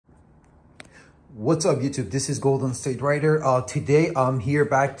What's up YouTube, this is Golden State Rider. Today I'm here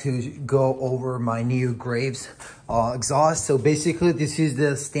back to go over my new Graves exhaust. So basically this is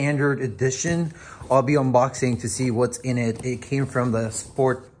the standard edition. I'll be unboxing to see what's in it. It came from the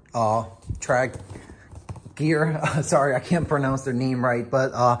Sport Track Gear. Sorry, I can't pronounce their name right,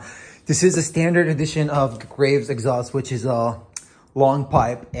 but this is a standard edition of Graves exhaust, which is a long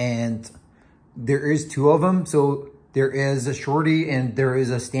pipe, and there is two of them. So there is a Shorty and there is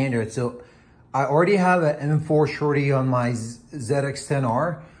a standard. So I already have an M4 Shorty on my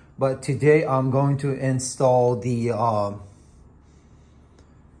ZX10R, but today I'm going to install the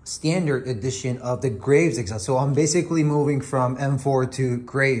standard edition of the Graves exhaust. So I'm basically moving from M4 to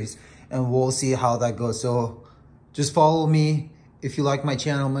Graves, and we'll see how that goes. So just follow me. If you like my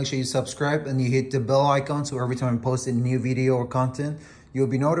channel, make sure you subscribe and you hit the bell icon, so every time I post a new video or content, you'll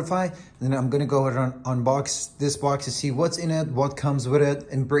be notified. And then I'm gonna go ahead and unbox this box to see what's in it, what comes with it,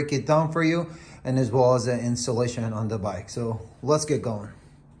 and break it down for you, and as well as the installation on the bike. So let's get going.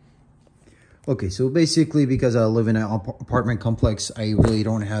 Okay, so basically because I live in an apartment complex, I really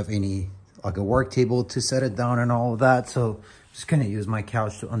don't have any like a work table to set it down and all of that. So I'm just gonna use my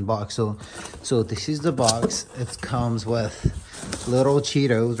couch to unbox. So this is the box. It comes with little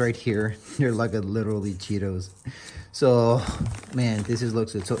Cheetos right here. They're like literally Cheetos. So man, this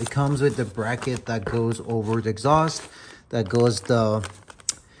looks good. So it comes with the bracket that goes over the exhaust, that goes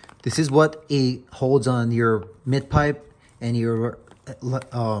this is what it holds on your mid pipe and your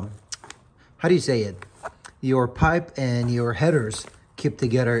how do you say it, your pipe and your headers keep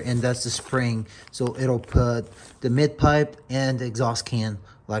together, and that's the spring. So it'll put the mid pipe and the exhaust can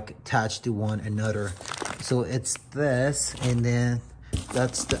like attached to one another. So it's this, and then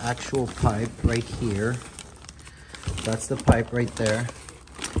that's the actual pipe right here. That's the pipe right there.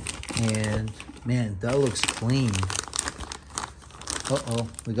 And man, that looks clean. Uh-oh,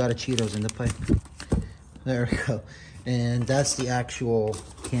 we got a Cheetos in the pipe. There we go. And that's the actual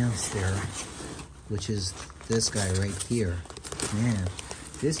canister, which is this guy right here. Man,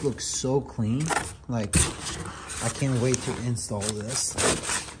 this looks so clean. Like, I can't wait to install this.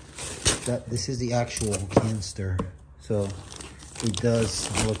 This is the actual canister. So it does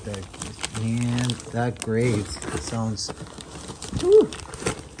look like, man, that Graves, it sounds, whew,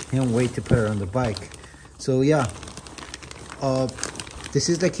 can't wait to put it on the bike. So yeah, this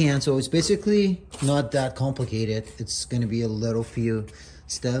is the can. So it's basically not that complicated. It's gonna be a little few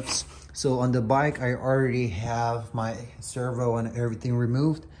steps. So on the bike, I already have my servo and everything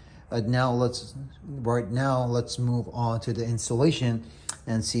removed. Right now, let's move on to the installation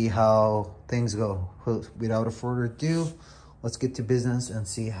and see how things go. Without a further ado, let's get to business and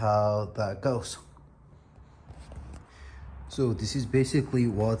see how that goes. So this is basically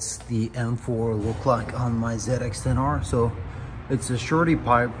what's the M4 look like on my ZX10R. So it's a Shorty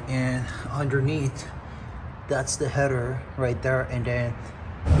pipe, and underneath, that's the header right there, and then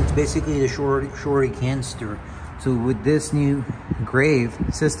it's basically the Shorty canister. So with this new Grave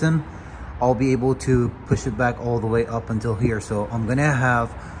system, I'll be able to push it back all the way up until here. So I'm gonna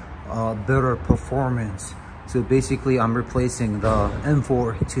have better performance. So basically I'm replacing the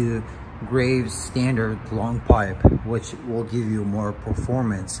M4 to Graves standard long pipe, which will give you more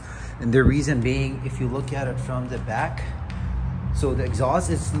performance. And the reason being, if you look at it from the back, so the exhaust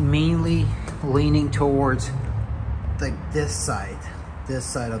is mainly leaning towards like this side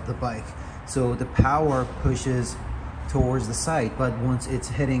of the bike. So the power pushes towards the side, but once it's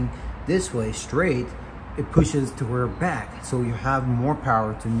heading this way straight, it pushes toward back. So you have more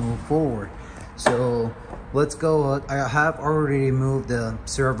power to move forward. So let's go. I have already removed the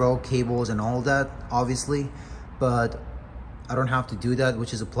servo cables and all that, obviously, but I don't have to do that,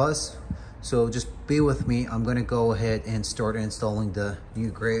 which is a plus. So just be with me. I'm gonna go ahead and start installing the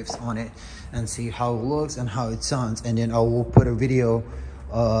new Graves on it and see how it looks and how it sounds. And then I will put a video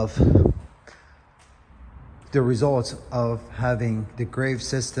of the results of having the Graves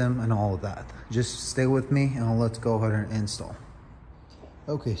system and all of that. Just stay with me and let's go ahead and install.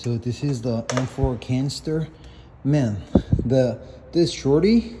 Okay, so this is the M4 canister. Man, this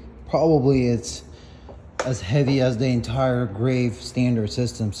Shorty, probably it's as heavy as the entire Grave standard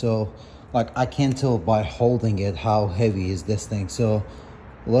system. So like, I can't tell by holding it how heavy is this thing. So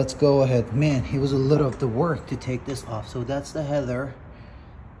let's go ahead. Man, it was a little of the work to take this off. So that's the header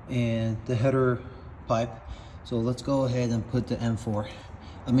and the header pipe. So let's go ahead and put the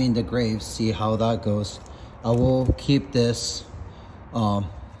the Graves, see how that goes. I will keep this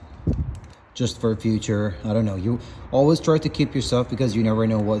just for future. I don't know, you always try to keep yourself, because you never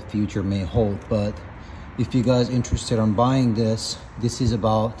know what future may hold. But if you guys interested on buying this is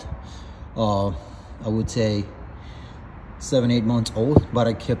about I would say 7-8 months old, but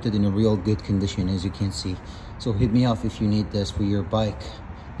I kept it in a real good condition, as you can see. So hit me up if you need this for your bike.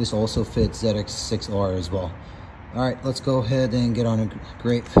 This also fits ZX10R as well. All right, let's go ahead and get on a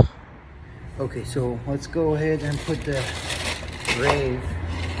grave. Okay, so let's go ahead and put the grave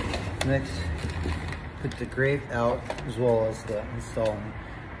next. Put the grave out as well as the installing.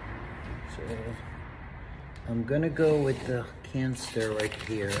 So I'm gonna go with the canister right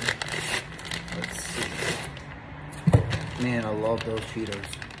here. Let's see. Man, I love those Cheetos.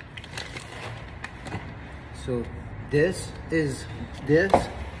 So this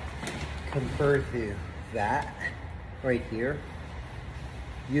compared to that right here.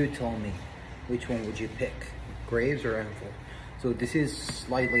 You tell me, which one would you pick? Graves or M4? So this is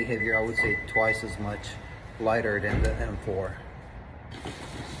slightly heavier, I would say twice as much lighter than the M4.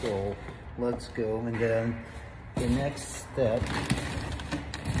 So let's go, and then the next step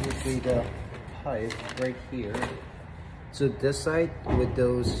would be the pipe right here. So this side with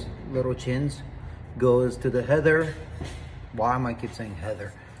those little chins goes to the header. Why am I keep saying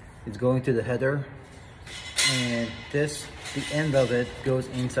header? It's going to the header, and this, the end of it goes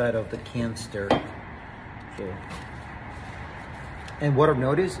inside of the canister. So, and what I've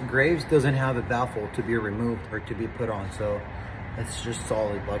noticed, Graves doesn't have a baffle to be removed or to be put on, so it's just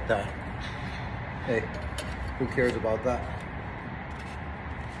solid like that. Hey, who cares about that?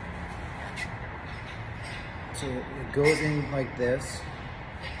 So it goes in like this,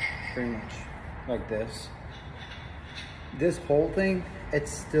 pretty much like this. This whole thing, it's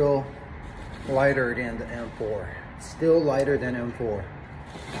still lighter than the M4. Still lighter than M4.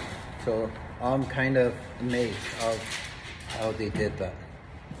 So I'm kind of amazed of how they did that.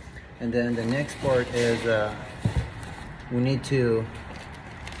 And then the next part is we need to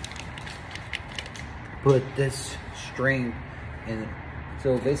put this string in.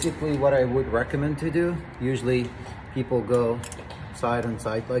 So basically what I would recommend to do, usually people go side on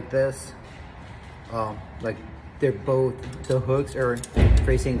side like this. Like they're both, the hooks are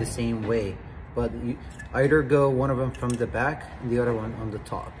facing the same way, but you either go one of them from the back and the other one on the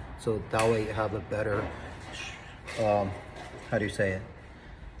top. So that way you have a better, how do you say it?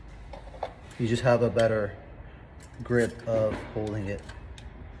 You just have a better grip of holding it.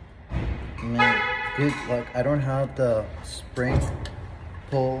 Man, good luck. I don't have the spring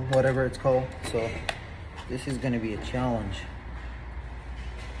pull, whatever it's called, so this is gonna be a challenge.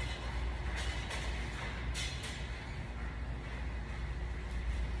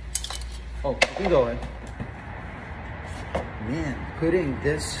 Oh, you can go in. Man, putting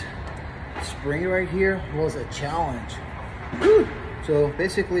this spring right here was a challenge. Whew. So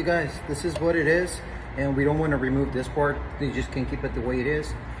basically, guys, this is what it is, and we don't want to remove this part. You just can keep it the way it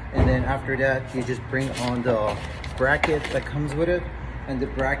is, and then after that, you just bring on the bracket that comes with it, and the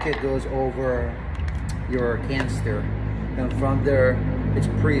bracket goes over your canister, and from there, it's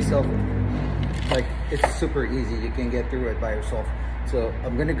pretty like it's super easy. You can get through it by yourself. So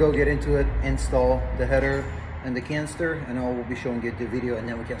I'm gonna go get into it, install the header and the canister, and I will be showing you the video, and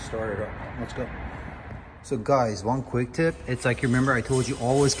then we can start it up. Let's go. So guys, one quick tip. It's like, remember I told you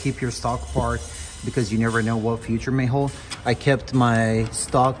always keep your stock part because you never know what future may hold. I kept my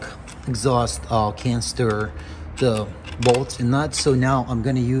stock exhaust canister, the bolts and nuts. So now I'm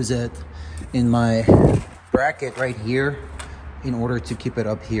gonna use it in my bracket right here in order to keep it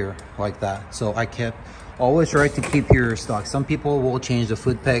up here like that. So I kept, always try to keep your stock. Some people will change the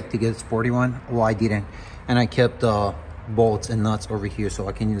foot peg to get a sporty one. Well, I didn't. And I kept the bolts and nuts over here so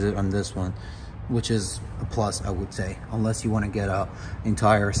I can use it on this one, which is a plus, I would say, unless you want to get a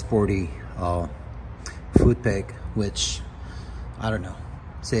entire sporty foot peg, which, I don't know,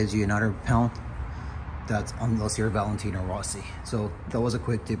 saves you another pound. That's unless you're Valentino Rossi. So that was a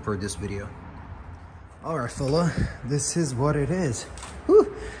quick tip for this video. All right, fella, this is what it is.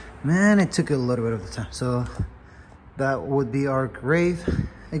 Whew. Man, it took a little bit of the time. So that would be our grave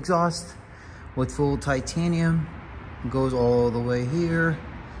exhaust with full titanium. It goes all the way here.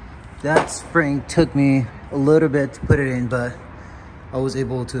 That spring took me a little bit to put it in, but I was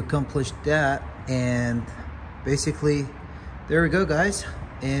able to accomplish that. And basically, there we go, guys.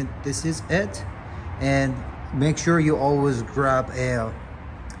 And this is it. And make sure you always grab a,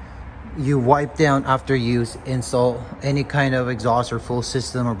 you wipe down after you install any kind of exhaust or full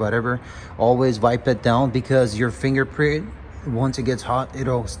system or whatever. Always wipe it down, because your fingerprint, once it gets hot,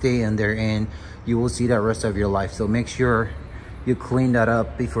 it'll stay in there and you will see that rest of your life. So make sure you clean that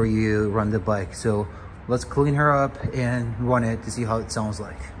up before you run the bike. So let's clean her up and run it to see how it sounds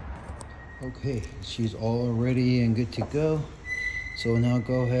like. Okay, she's all ready and good to go. So now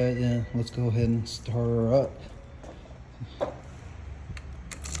go ahead and let's go ahead and start her up.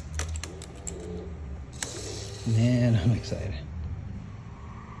 Man, I'm excited.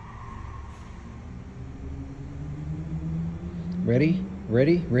 Ready?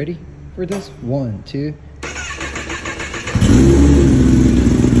 Ready? Ready for this? 1, 2.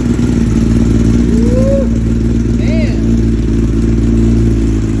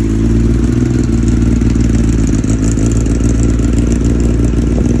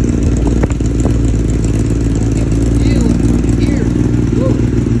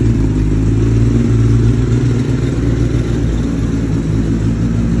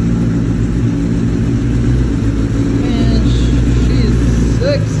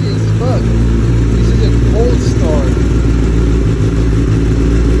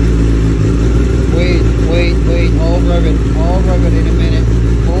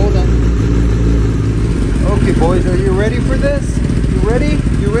 Okay, boys, are you ready for this? You ready?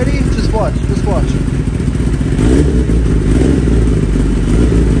 You ready? Just watch. Just watch.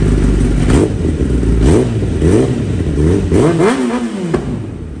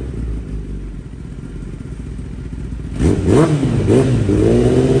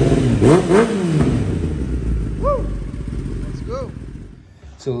 Let's go.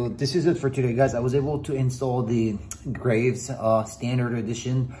 So this is it for today, guys. I was able to install the Graves standard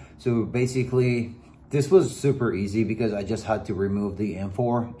edition. So basically, this was super easy because I just had to remove the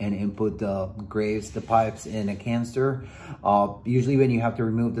M4 and input the Graves, the pipes, in a canister. Usually when you have to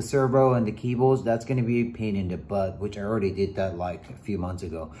remove the servo and the cables, that's going to be a pain in the butt, which I already did that like a few months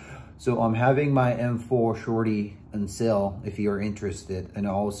ago. So I'm having my M4 Shorty on sale if you're interested. And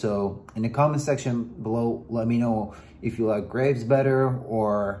also in the comment section below, let me know if you like Graves better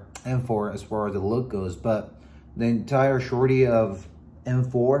or M4 as far as the look goes. But the entire Shorty of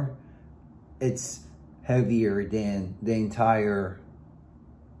M4, it's heavier than the entire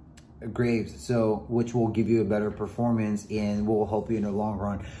Graves, so which will give you a better performance and will help you in the long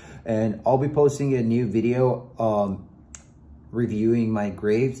run. And I'll be posting a new video reviewing my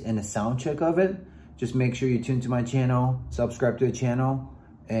Graves and a sound check of it. Just make sure you tune to my channel, subscribe to the channel,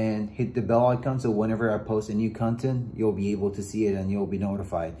 and hit the bell icon so whenever I post a new content, you'll be able to see it and you'll be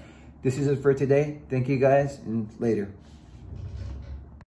notified. This is it for today. Thank you guys, and later.